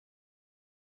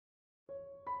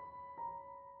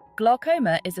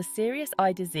Glaucoma is a serious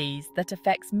eye disease that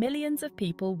affects millions of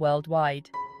people worldwide.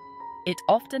 It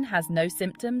often has no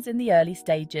symptoms in the early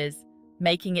stages,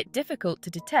 making it difficult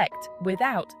to detect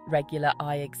without regular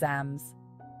eye exams.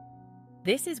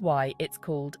 This is why it's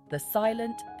called the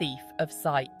silent thief of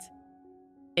sight.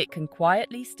 It can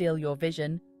quietly steal your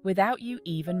vision without you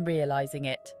even realizing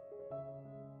it.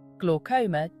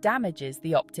 Glaucoma damages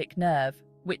the optic nerve,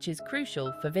 which is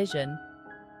crucial for vision.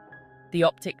 The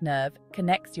optic nerve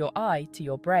connects your eye to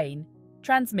your brain,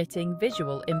 transmitting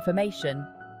visual information.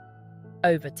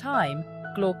 Over time,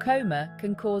 glaucoma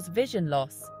can cause vision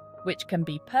loss, which can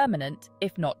be permanent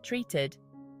if not treated.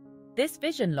 This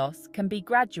vision loss can be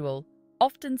gradual,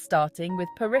 often starting with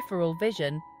peripheral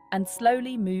vision and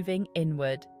slowly moving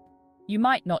inward. You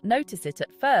might not notice it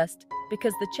at first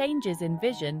because the changes in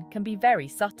vision can be very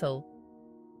subtle.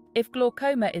 If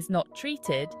glaucoma is not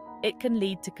treated, it can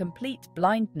lead to complete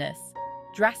blindness,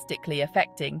 drastically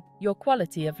affecting your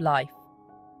quality of life.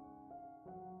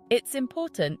 It's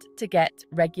important to get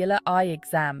regular eye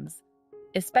exams,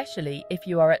 especially if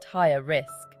you are at higher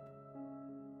risk.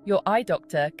 Your eye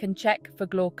doctor can check for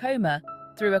glaucoma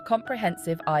through a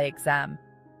comprehensive eye exam,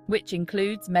 which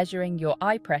includes measuring your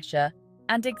eye pressure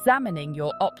and examining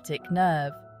your optic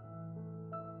nerve.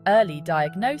 Early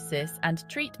diagnosis and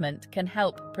treatment can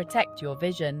help protect your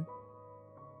vision.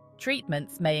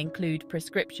 Treatments may include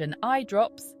prescription eye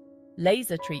drops,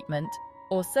 laser treatment,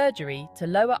 or surgery to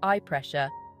lower eye pressure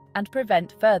and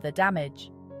prevent further damage.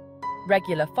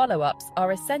 Regular follow-ups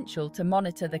are essential to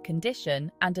monitor the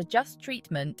condition and adjust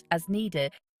treatment as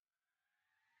needed.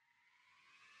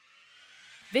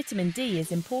 Vitamin D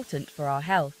is important for our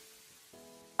health.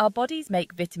 Our bodies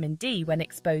make vitamin D when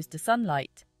exposed to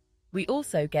sunlight. We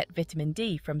also get vitamin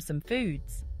D from some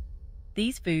foods.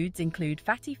 These foods include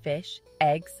fatty fish,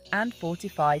 eggs, and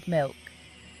fortified milk.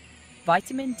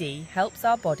 Vitamin D helps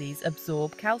our bodies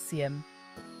absorb calcium.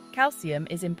 Calcium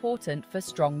is important for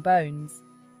strong bones.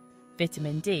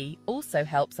 Vitamin D also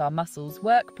helps our muscles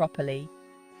work properly.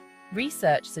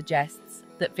 Research suggests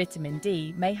that vitamin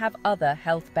D may have other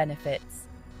health benefits.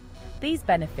 These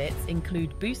benefits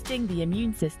include boosting the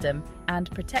immune system and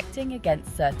protecting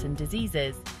against certain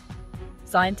diseases.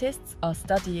 Scientists are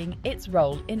studying its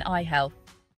role in eye health.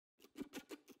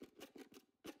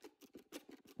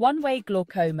 One way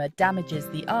glaucoma damages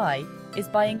the eye is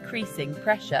by increasing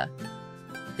pressure.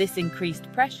 This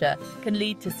increased pressure can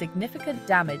lead to significant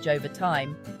damage over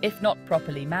time if not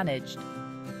properly managed.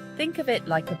 Think of it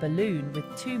like a balloon with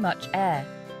too much air.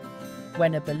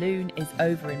 When a balloon is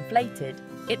overinflated,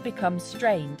 it becomes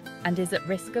strained and is at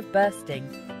risk of bursting.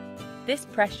 This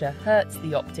pressure hurts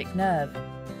the optic nerve.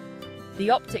 The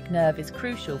optic nerve is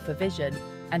crucial for vision,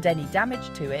 and any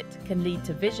damage to it can lead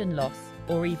to vision loss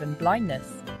or even blindness.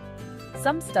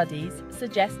 Some studies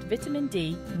suggest vitamin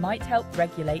D might help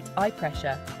regulate eye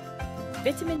pressure.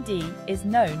 Vitamin D is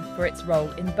known for its role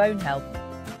in bone health,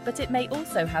 but it may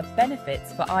also have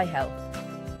benefits for eye health.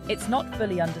 It's not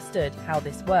fully understood how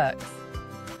this works.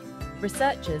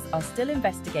 Researchers are still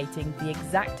investigating the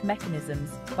exact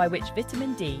mechanisms by which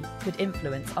vitamin D could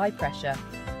influence eye pressure.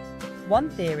 One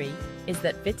theory is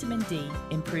that vitamin D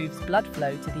improves blood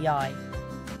flow to the eye.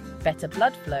 Better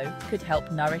blood flow could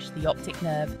help nourish the optic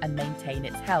nerve and maintain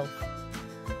its health.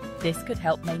 This could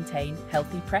help maintain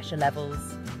healthy pressure levels.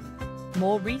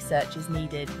 More research is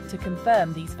needed to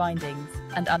confirm these findings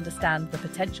and understand the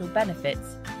potential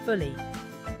benefits fully.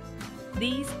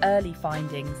 These early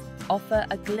findings offer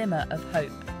a glimmer of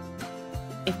hope.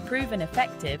 If proven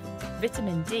effective,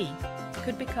 vitamin D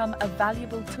could become a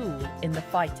valuable tool in the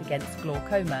fight against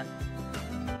glaucoma.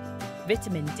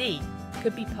 Vitamin D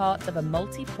could be part of a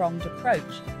multi-pronged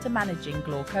approach to managing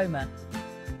glaucoma.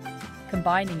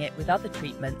 Combining it with other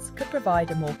treatments could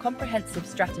provide a more comprehensive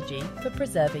strategy for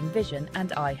preserving vision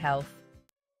and eye health.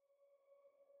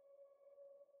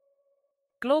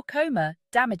 Glaucoma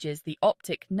damages the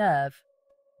optic nerve.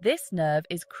 This nerve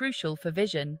is crucial for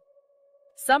vision.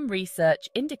 Some research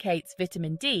indicates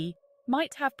vitamin D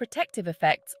might have protective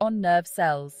effects on nerve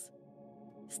cells.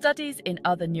 Studies in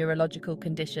other neurological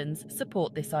conditions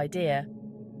support this idea.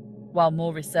 While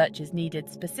more research is needed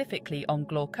specifically on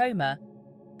glaucoma,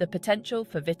 the potential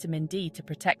for vitamin D to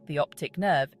protect the optic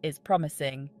nerve is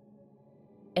promising.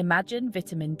 Imagine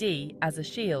vitamin D as a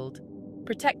shield,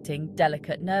 protecting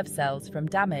delicate nerve cells from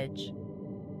damage.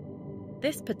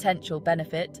 This potential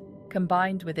benefit,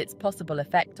 combined with its possible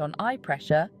effect on eye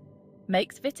pressure,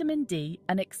 makes vitamin D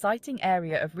an exciting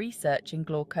area of research in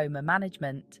glaucoma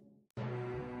management.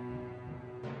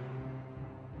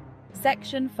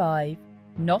 Section 5.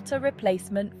 Not a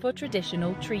replacement for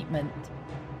traditional treatment.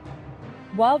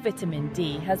 While vitamin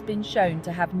D has been shown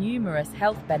to have numerous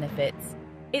health benefits,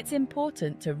 it's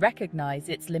important to recognize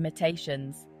its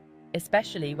limitations,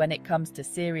 especially when it comes to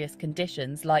serious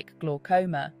conditions like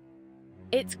glaucoma.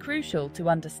 It's crucial to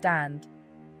understand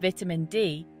vitamin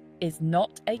D is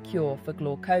not a cure for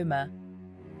glaucoma.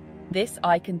 This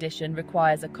eye condition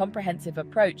requires a comprehensive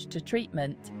approach to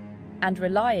treatment, and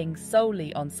relying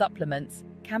solely on supplements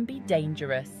can be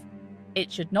dangerous. It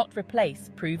should not replace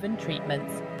proven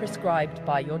treatments prescribed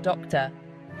by your doctor.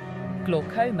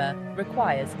 Glaucoma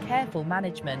requires careful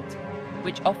management,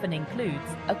 which often includes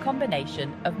a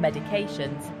combination of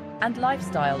medications and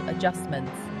lifestyle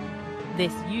adjustments.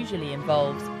 This usually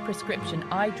involves prescription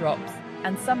eye drops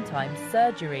and sometimes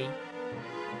surgery.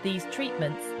 These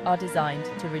treatments are designed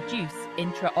to reduce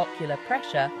intraocular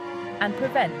pressure and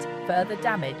prevent further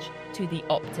damage to the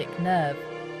optic nerve.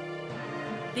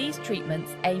 These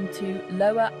treatments aim to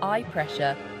lower eye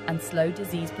pressure and slow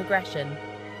disease progression.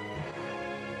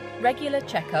 Regular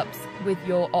checkups with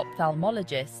your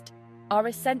ophthalmologist are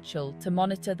essential to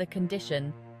monitor the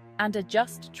condition and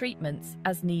adjust treatments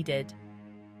as needed.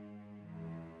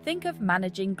 Think of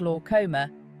managing glaucoma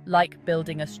like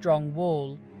building a strong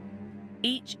wall.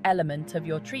 Each element of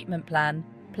your treatment plan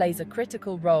plays a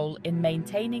critical role in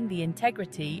maintaining the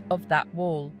integrity of that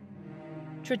wall.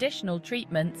 Traditional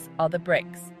treatments are the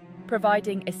bricks,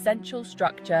 providing essential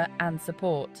structure and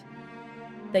support.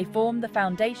 They form the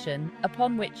foundation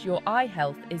upon which your eye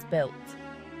health is built.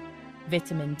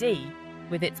 Vitamin D,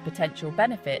 with its potential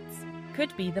benefits,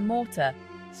 could be the mortar,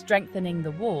 strengthening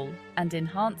the wall and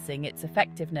enhancing its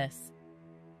effectiveness.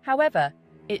 However,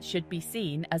 it should be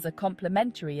seen as a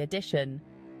complementary addition,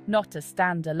 not a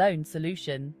standalone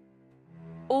solution.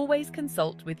 Always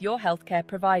consult with your healthcare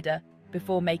provider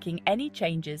before making any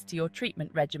changes to your treatment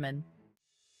regimen.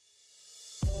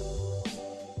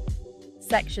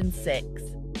 Section 6.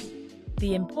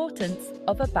 The importance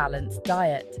of a balanced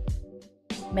diet.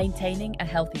 Maintaining a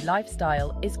healthy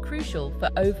lifestyle is crucial for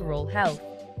overall health,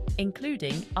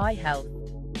 including eye health.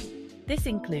 This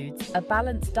includes a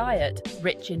balanced diet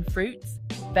rich in fruits,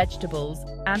 vegetables,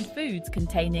 and foods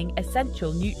containing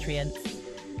essential nutrients.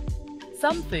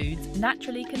 Some foods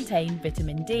naturally contain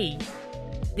vitamin D.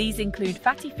 These include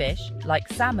fatty fish like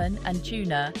salmon and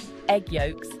tuna, egg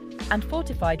yolks, and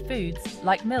fortified foods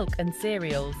like milk and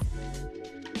cereals.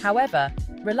 However,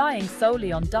 relying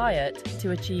solely on diet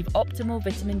to achieve optimal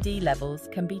vitamin D levels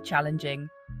can be challenging.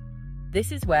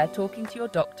 This is where talking to your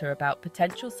doctor about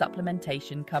potential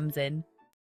supplementation comes in.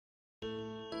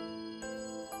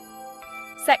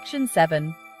 Section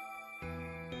 7.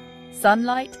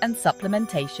 Sunlight and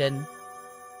supplementation.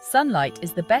 Sunlight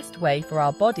is the best way for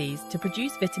our bodies to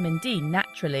produce vitamin D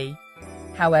naturally.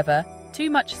 However, too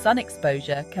much sun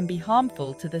exposure can be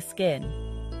harmful to the skin.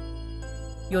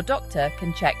 Your doctor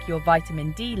can check your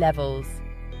vitamin D levels.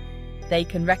 They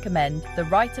can recommend the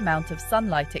right amount of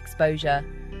sunlight exposure.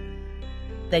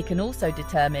 They can also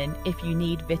determine if you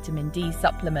need vitamin D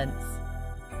supplements.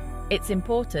 It's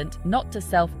important not to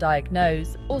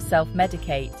self-diagnose or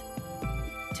self-medicate.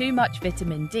 Too much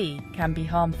vitamin D can be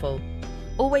harmful.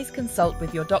 Always consult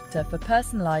with your doctor for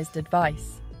personalized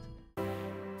advice.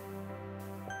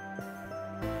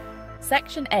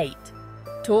 Section 8.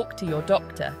 Talk to your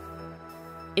doctor.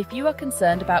 If you are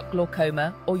concerned about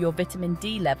glaucoma or your vitamin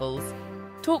D levels,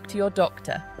 talk to your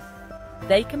doctor.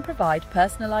 They can provide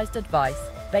personalized advice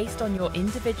based on your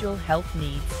individual health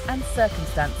needs and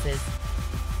circumstances.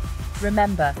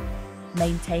 Remember,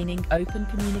 maintaining open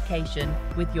communication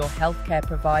with your healthcare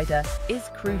provider is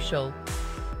crucial.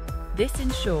 This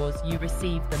ensures you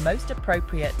receive the most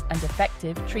appropriate and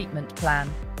effective treatment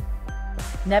plan.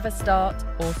 Never start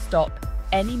or stop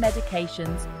any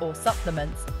medications or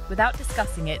supplements without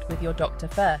discussing it with your doctor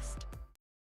first.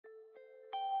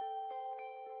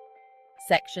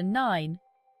 Section 9.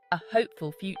 A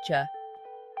hopeful future.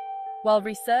 While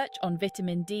research on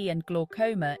vitamin D and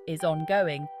glaucoma is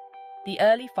ongoing, the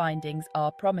early findings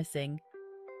are promising.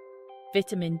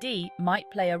 Vitamin D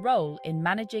might play a role in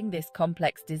managing this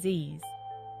complex disease.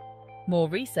 More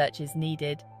research is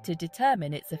needed to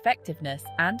determine its effectiveness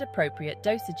and appropriate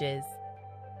dosages.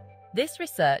 This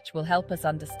research will help us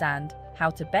understand how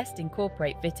to best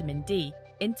incorporate vitamin D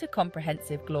into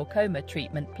comprehensive glaucoma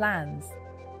treatment plans.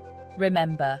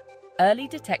 Remember, early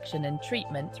detection and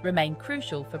treatment remain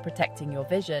crucial for protecting your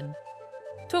vision.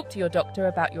 Talk to your doctor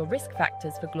about your risk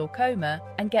factors for glaucoma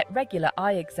and get regular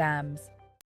eye exams.